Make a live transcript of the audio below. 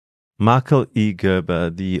Michael E. Gerber,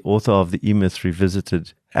 the author of The E-Myth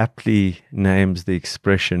Revisited, aptly names the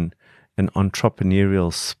expression an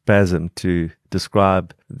entrepreneurial spasm to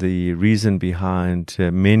describe the reason behind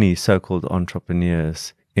many so-called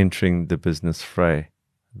entrepreneurs entering the business fray.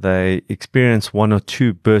 They experience one or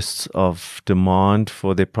two bursts of demand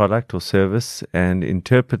for their product or service and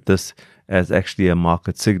interpret this as actually a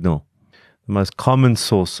market signal. The most common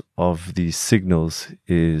source of these signals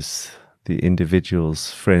is the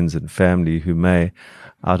individual's friends and family who may,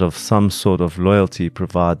 out of some sort of loyalty,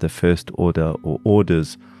 provide the first order or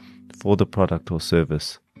orders for the product or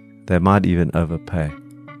service. They might even overpay.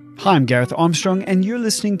 Hi, I'm Gareth Armstrong, and you're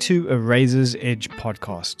listening to a Razor's Edge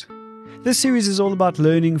podcast. This series is all about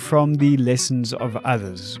learning from the lessons of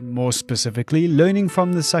others, more specifically, learning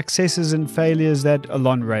from the successes and failures that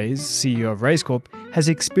Alon Reyes, CEO of Raise Corp, has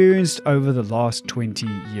experienced over the last 20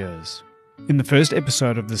 years. In the first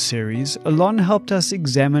episode of this series, Alon helped us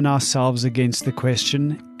examine ourselves against the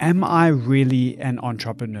question, am I really an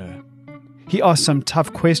entrepreneur? He asked some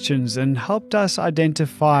tough questions and helped us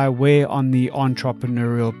identify where on the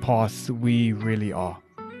entrepreneurial path we really are.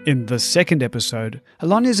 In the second episode,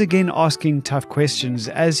 Alon is again asking tough questions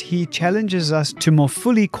as he challenges us to more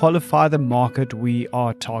fully qualify the market we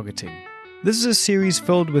are targeting. This is a series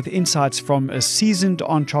filled with insights from a seasoned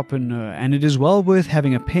entrepreneur, and it is well worth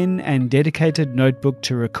having a pen and dedicated notebook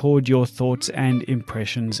to record your thoughts and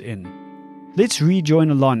impressions in. Let's rejoin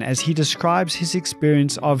Alon as he describes his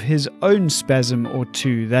experience of his own spasm or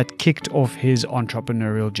two that kicked off his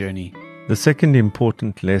entrepreneurial journey. The second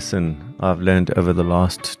important lesson I've learned over the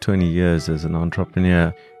last 20 years as an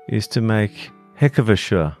entrepreneur is to make heck of a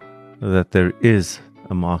sure that there is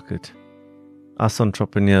a market. Us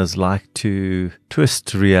entrepreneurs like to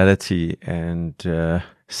twist reality and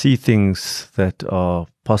see things that are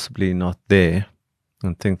possibly not there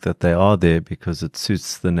and think that they are there because it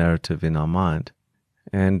suits the narrative in our mind.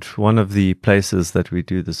 And one of the places that we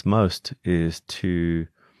do this most is to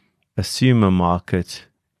assume a market,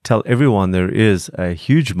 tell everyone there is a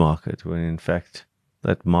huge market, when in fact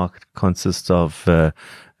that market consists of a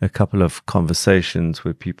couple of conversations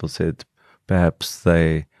where people said perhaps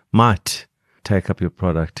they might take up your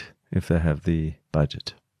product if they have the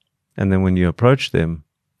budget. And then when you approach them,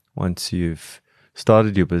 once you've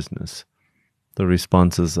started your business, the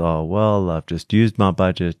responses are, well, I've just used my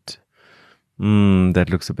budget. That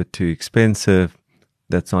looks a bit too expensive.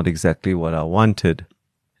 That's not exactly what I wanted.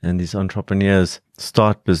 And these entrepreneurs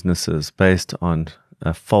start businesses based on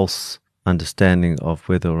a false understanding of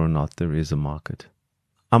whether or not there is a market.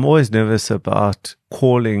 I'm always nervous about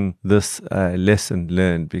calling this a lesson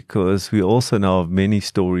learned because we also know of many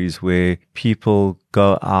stories where people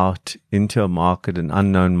go out into a market, an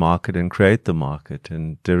unknown market, and create the market.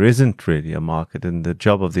 And there isn't really a market. And the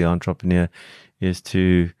job of the entrepreneur is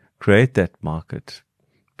to create that market.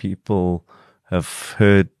 People have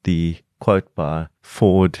heard the quote by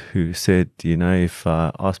Ford who said, if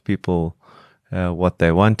I asked people what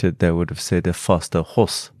they wanted, they would have said a faster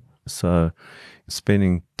horse. So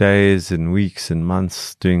spending days and weeks and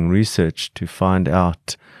months doing research to find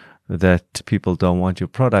out that people don't want your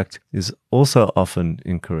product is also often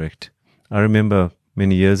incorrect. I remember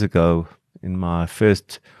many years ago in my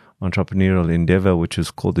first entrepreneurial endeavor, which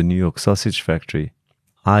was called the New York Sausage Factory,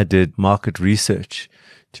 I did market research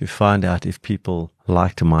to find out if people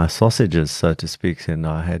liked my sausages, so to speak. And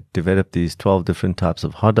I had developed these 12 different types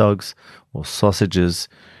of hot dogs or sausages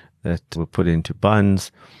that were put into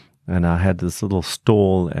buns. And I had this little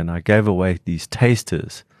stall and I gave away these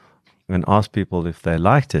tasters and asked people if they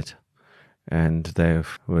liked it. And they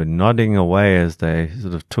were nodding away as they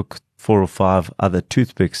sort of took 4 or 5 other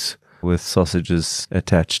toothpicks with sausages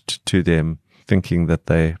attached to them, thinking that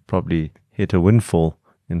they probably hit a windfall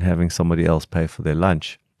in having somebody else pay for their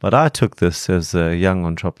lunch. But I took this as a young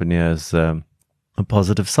entrepreneur as a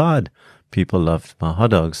positive side. People loved my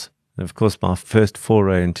hot dogs. And of course, my first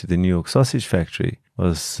foray into the New York Sausage Factory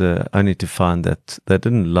was only to find that they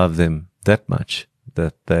didn't love them that much,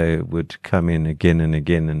 that they would come in again and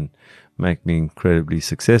again and make me incredibly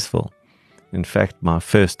successful. In fact, my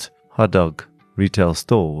first hot dog retail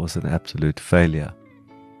store was an absolute failure.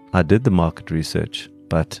 I did the market research,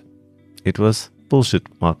 but it was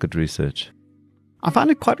bullshit market research. I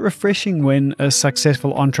find it quite refreshing when a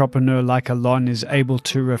successful entrepreneur like Alon is able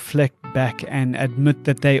to reflect back and admit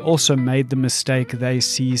that they also made the mistake they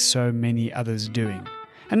see so many others doing.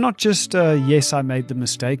 And not just, yes, I made the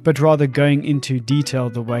mistake, but rather going into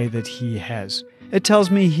detail the way that he has. It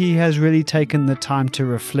tells me he has really taken the time to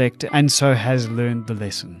reflect and so has learned the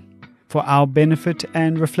lesson. For our benefit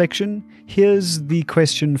and reflection, here's the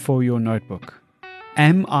question for your notebook.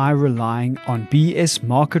 Am I relying on BS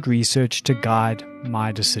market research to guide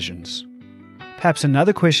my decisions? Perhaps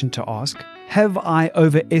another question to ask, have I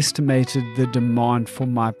overestimated the demand for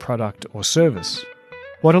my product or service?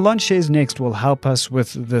 What Alon shares next will help us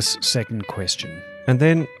with this second question. And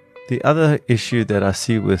then the other issue that I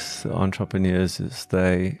see with entrepreneurs is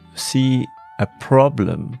they see a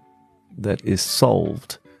problem that is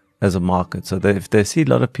solved as a market. So if they see a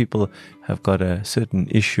lot of people have got a certain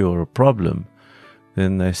issue or a problem,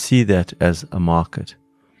 then they see that as a market.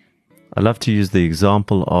 I love to use the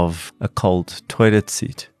example of a cold toilet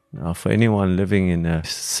seat. Now, for anyone living in a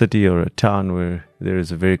city or a town where there is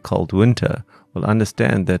a very cold winter, will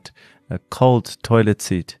understand that a cold toilet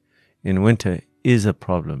seat in winter is a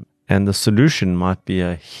problem. And the solution might be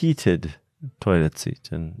a heated toilet seat.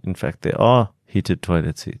 And in fact, there are heated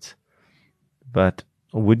toilet seats. But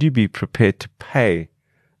would you be prepared to pay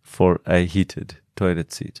for a heated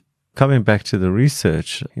toilet seat? Coming back to the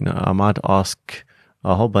research, I might ask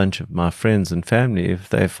a whole bunch of my friends and family if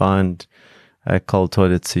they find a cold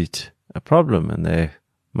toilet seat a problem, and they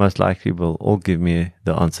most likely will all give me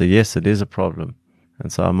the answer, yes, it is a problem.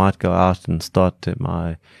 And so I might go out and start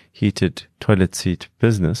my heated toilet seat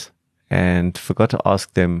business and forgot to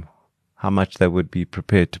ask them how much they would be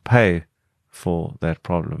prepared to pay for that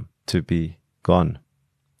problem to be gone.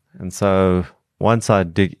 And so once I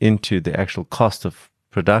dig into the actual cost of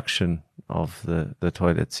production of the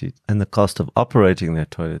toilet seat and the cost of operating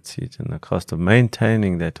that toilet seat and the cost of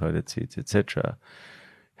maintaining that toilet seat, etc.,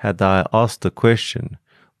 had I asked the question,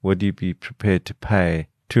 would you be prepared to pay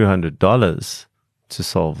 $200 to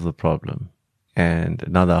solve the problem and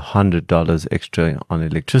another $100 extra on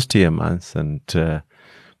electricity a month and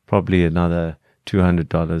probably another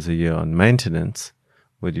 $200 a year on maintenance,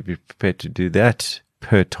 would you be prepared to do that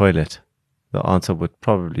per toilet? The answer would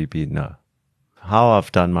probably be no. How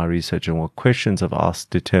I've done my research and what questions I've asked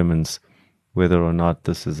determines whether or not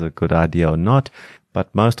this is a good idea or not.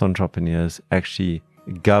 But most entrepreneurs actually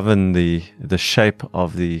govern the shape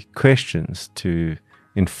of the questions to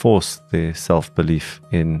enforce their self-belief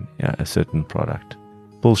in a certain product.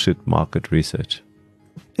 Bullshit market research.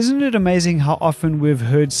 Isn't it amazing how often we've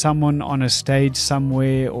heard someone on a stage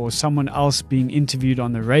somewhere or someone else being interviewed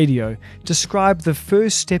on the radio describe the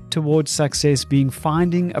first step towards success being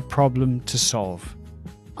finding a problem to solve?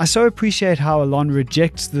 I so appreciate how Alon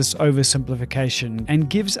rejects this oversimplification and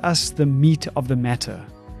gives us the meat of the matter.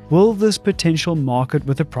 Will this potential market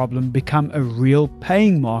with a problem become a real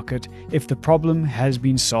paying market if the problem has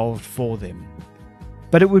been solved for them?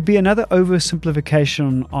 But it would be another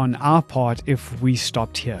oversimplification on our part if we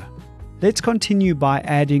stopped here. Let's continue by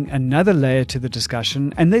adding another layer to the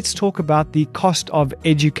discussion, and let's talk about the cost of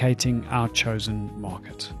educating our chosen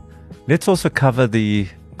market. Let's also cover the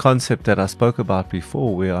concept that I spoke about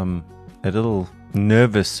before, where I'm a little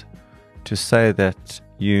nervous to say that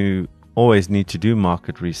you always need to do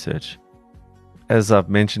market research. As I've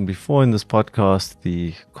mentioned before in this podcast,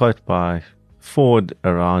 the quote by Ford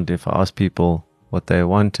around if I ask people what they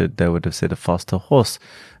wanted, they would have said a faster horse.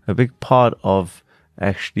 A big part of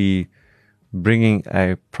actually bringing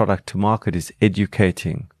a product to market is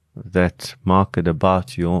educating that market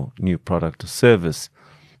about your new product or service.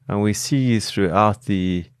 And we see throughout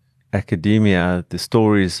the academia the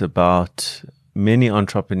stories about many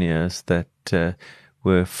entrepreneurs that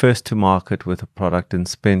were first to market with a product and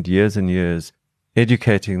spent years and years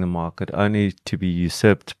educating the market, only to be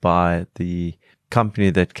usurped by the company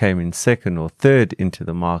that came in second or third into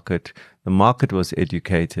the market. The market was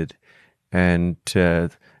educated, and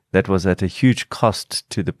that was at a huge cost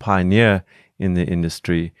to the pioneer in the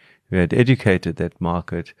industry who had educated that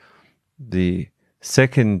market. The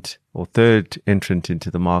second or third entrant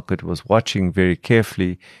into the market was watching very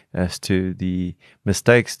carefully as to the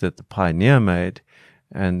mistakes that the pioneer made,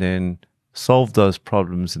 and then solved those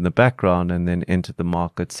problems in the background and then entered the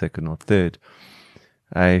market second or third.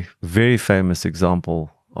 A very famous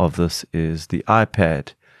example of this is the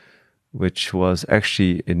iPad, which was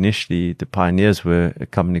actually initially, the pioneers were a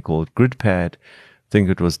company called GridPad. I think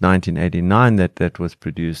it was 1989 that was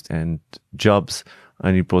produced, and Jobs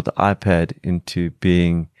only brought the iPad into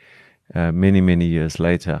being many, many years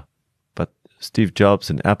later. But Steve Jobs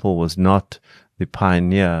and Apple was not the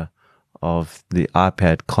pioneer of the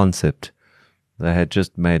iPad concept. They had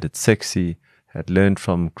just made it sexy, had learned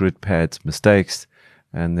from GridPad's mistakes,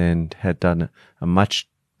 and then had done a much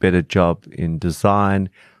better job in design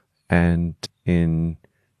and in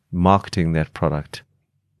marketing that product.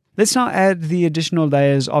 Let's now add the additional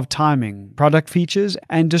layers of timing, product features,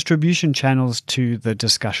 and distribution channels to the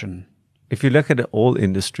discussion. If you look at all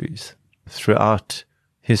industries throughout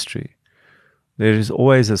history, there is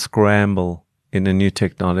always a scramble in a new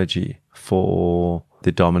technology for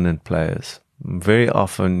the dominant players. Very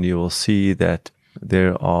often you will see that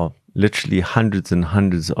there are literally hundreds and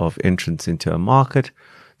hundreds of entrants into a market.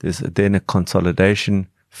 There's then a consolidation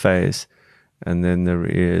phase, and then there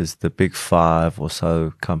is the big 5 or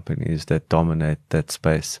so companies that dominate that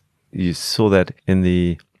space. You saw that in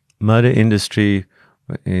the motor industry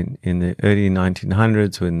in the early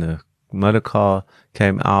 1900s when the motor car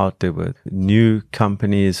came out. There were new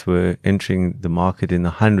companies were entering the market in the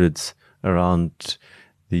hundreds around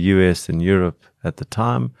the US and Europe at the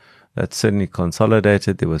time. That certainly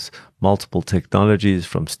consolidated. There was multiple technologies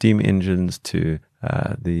from steam engines to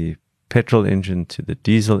the petrol engine to the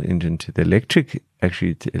diesel engine to the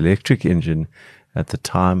electric engine at the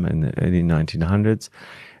time in the early 1900s.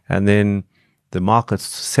 And then the market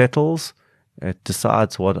settles. It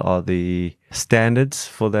decides what are the standards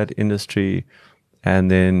for that industry,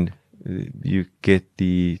 and then you get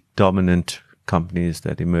the dominant companies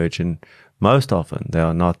that emerge, and most often they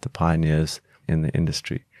are not the pioneers in the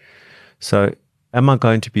industry. So am I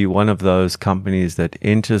going to be one of those companies that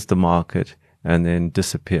enters the market and then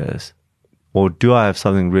disappears? Or do I have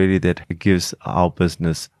something really that gives our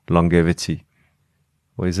business longevity?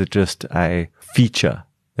 Or is it just a feature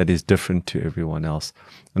that is different to everyone else?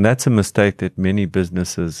 And that's a mistake that many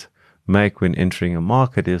businesses make when entering a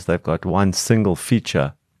market, is they've got one single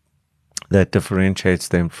feature that differentiates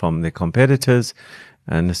them from their competitors.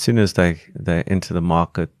 And as soon as they enter the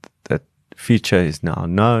market, that feature is now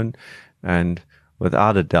known. And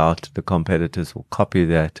without a doubt, the competitors will copy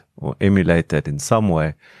that or emulate that in some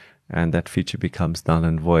way. And that feature becomes null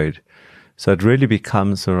and void. So it really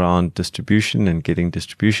becomes around distribution and getting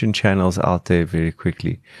distribution channels out there very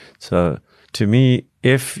quickly. So to me,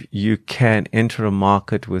 if you can enter a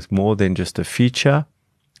market with more than just a feature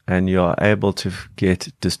and you are able to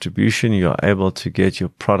get distribution, you are able to get your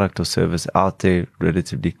product or service out there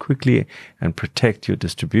relatively quickly and protect your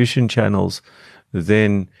distribution channels,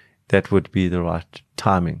 then that would be the right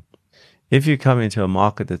timing. If you come into a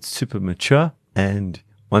market that's super mature and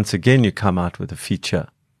once again you come out with a feature,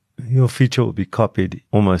 your feature will be copied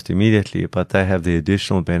almost immediately, but they have the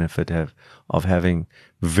additional benefit of having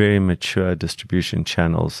very mature distribution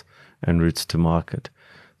channels and routes to market.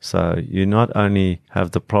 So you not only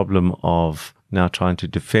have the problem of now trying to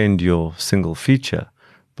defend your single feature,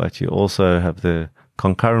 but you also have the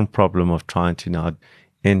concurrent problem of trying to now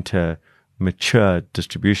enter mature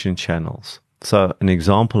distribution channels. So an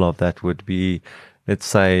example of that would be, let's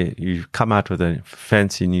say you come out with a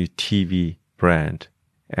fancy new TV brand,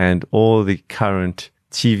 and all the current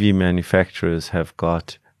TV manufacturers have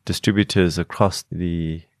got distributors across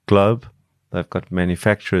the globe. They've got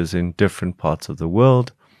manufacturers in different parts of the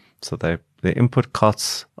world. So their input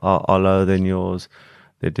costs are lower than yours.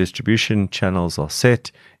 Their distribution channels are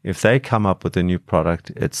set. If they come up with a new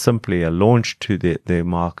product, it's simply a launch to their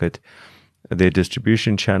market, their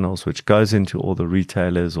distribution channels, which goes into all the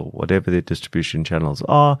retailers or whatever their distribution channels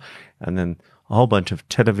are, and then a whole bunch of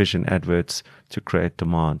television adverts to create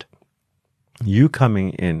demand. You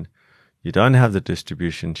coming in, you don't have the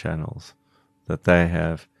distribution channels that they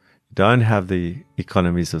have. You don't have the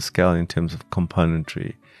economies of scale in terms of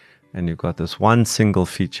componentry. And you've got this one single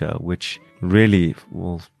feature, which really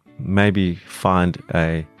will maybe find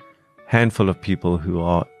a handful of people who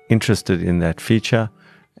are interested in that feature.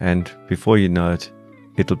 And before you know it,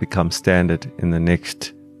 it'll become standard in the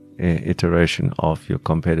next iteration of your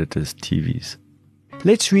competitors' TVs.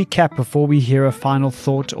 Let's recap before we hear a final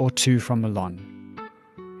thought or two from Alon.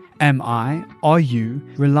 Are you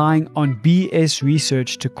relying on BS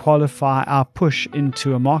research to qualify our push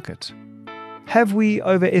into a market? Have we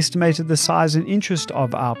overestimated the size and interest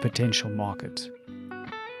of our potential market?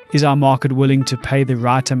 Is our market willing to pay the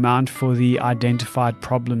right amount for the identified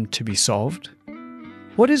problem to be solved?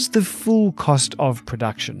 What is the full cost of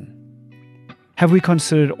production? Have we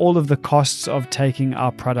considered all of the costs of taking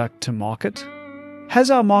our product to market? Has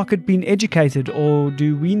our market been educated, or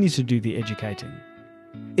do we need to do the educating?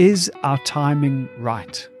 Is our timing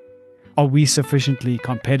right? Are we sufficiently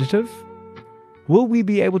competitive? Will we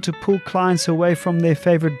be able to pull clients away from their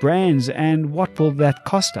favorite brands, and what will that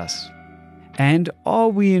cost us? And are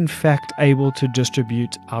we in fact able to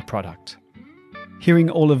distribute our product?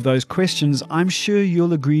 Hearing all of those questions, I'm sure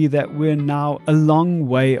you'll agree that we're now a long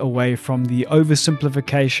way away from the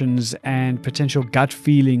oversimplifications and potential gut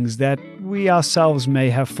feelings that we ourselves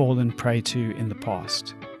may have fallen prey to in the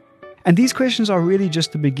past. And these questions are really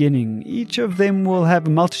just the beginning. Each of them will have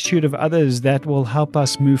a multitude of others that will help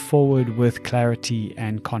us move forward with clarity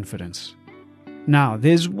and confidence. Now,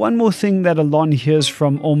 there's one more thing that Alon hears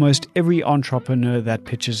from almost every entrepreneur that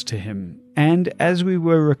pitches to him. And as we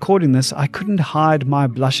were recording this, I couldn't hide my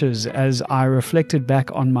blushes as I reflected back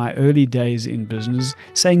on my early days in business,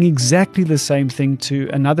 saying exactly the same thing to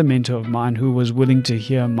another mentor of mine who was willing to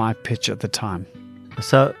hear my pitch at the time.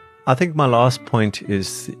 So I think my last point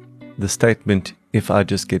is the statement, if I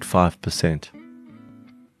just get 5%.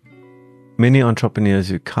 Many entrepreneurs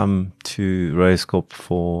who come to Raise Corp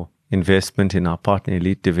for investment in our Partner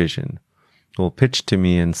Elite division will pitch to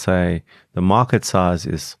me and say the market size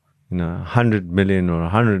is 100 million or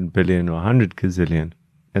 100 billion or 100 gazillion.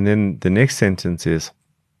 And then the next sentence is,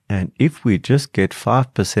 and if we just get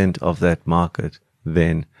 5% of that market,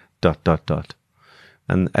 then ...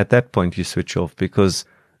 And at that point you switch off, because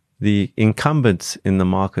the incumbents in the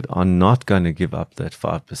market are not going to give up that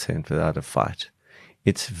 5% without a fight.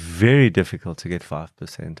 It's very difficult to get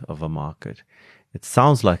 5% of a market. It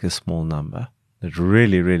sounds like a small number. It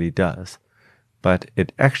really, really does. But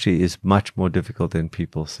it actually is much more difficult than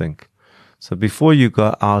people think. So before you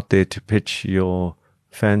go out there to pitch your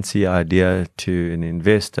fancy idea to an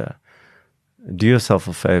investor, do yourself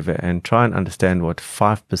a favor and try and understand what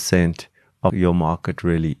 5% of your market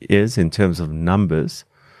really is in terms of numbers,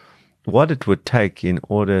 what it would take in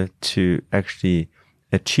order to actually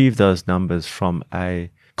achieve those numbers from a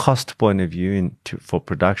cost point of view for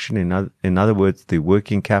production. In other words, the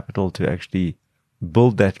working capital to actually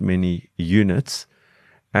build that many units,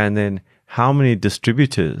 and then how many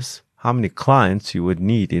distributors, how many clients you would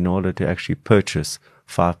need in order to actually purchase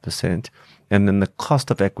 5%, and then the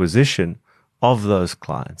cost of acquisition of those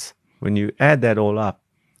clients. When you add that all up,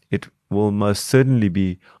 it will most certainly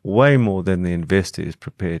be way more than the investor is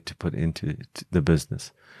prepared to put into the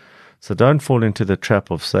business. So don't fall into the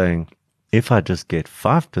trap of saying, if I just get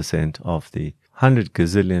 5% of the 100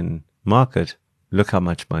 gazillion market, look how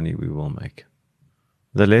much money we will make.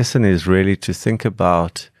 The lesson is really to think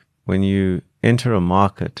about, when you enter a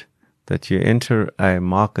market, that you enter a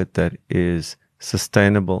market that is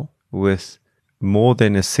sustainable with more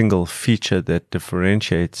than a single feature that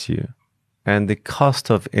differentiates you, and the cost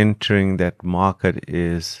of entering that market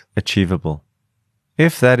is achievable.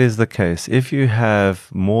 If that is the case, if you have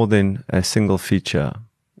more than a single feature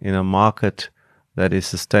in a market that is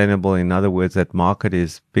sustainable, in other words, that market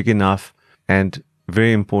is big enough and,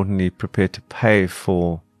 very importantly, prepared to pay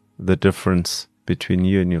for the difference between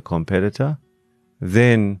you and your competitor,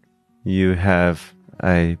 then you have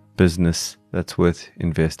a business that's worth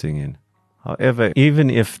investing in. However, even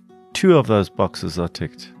if 2 of those boxes are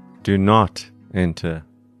ticked, do not enter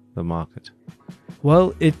the market.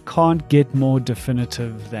 Well, it can't get more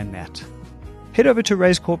definitive than that. Head over to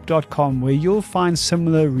raisecorp.com where you'll find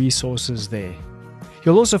similar resources there.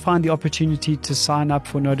 You'll also find the opportunity to sign up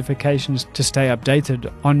for notifications to stay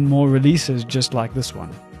updated on more releases just like this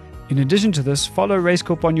one. In addition to this, follow Raise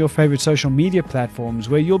Corp on your favorite social media platforms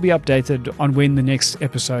where you'll be updated on when the next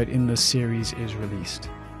episode in this series is released.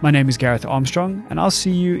 My name is Gareth Armstrong, and I'll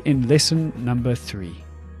see you in lesson number 3.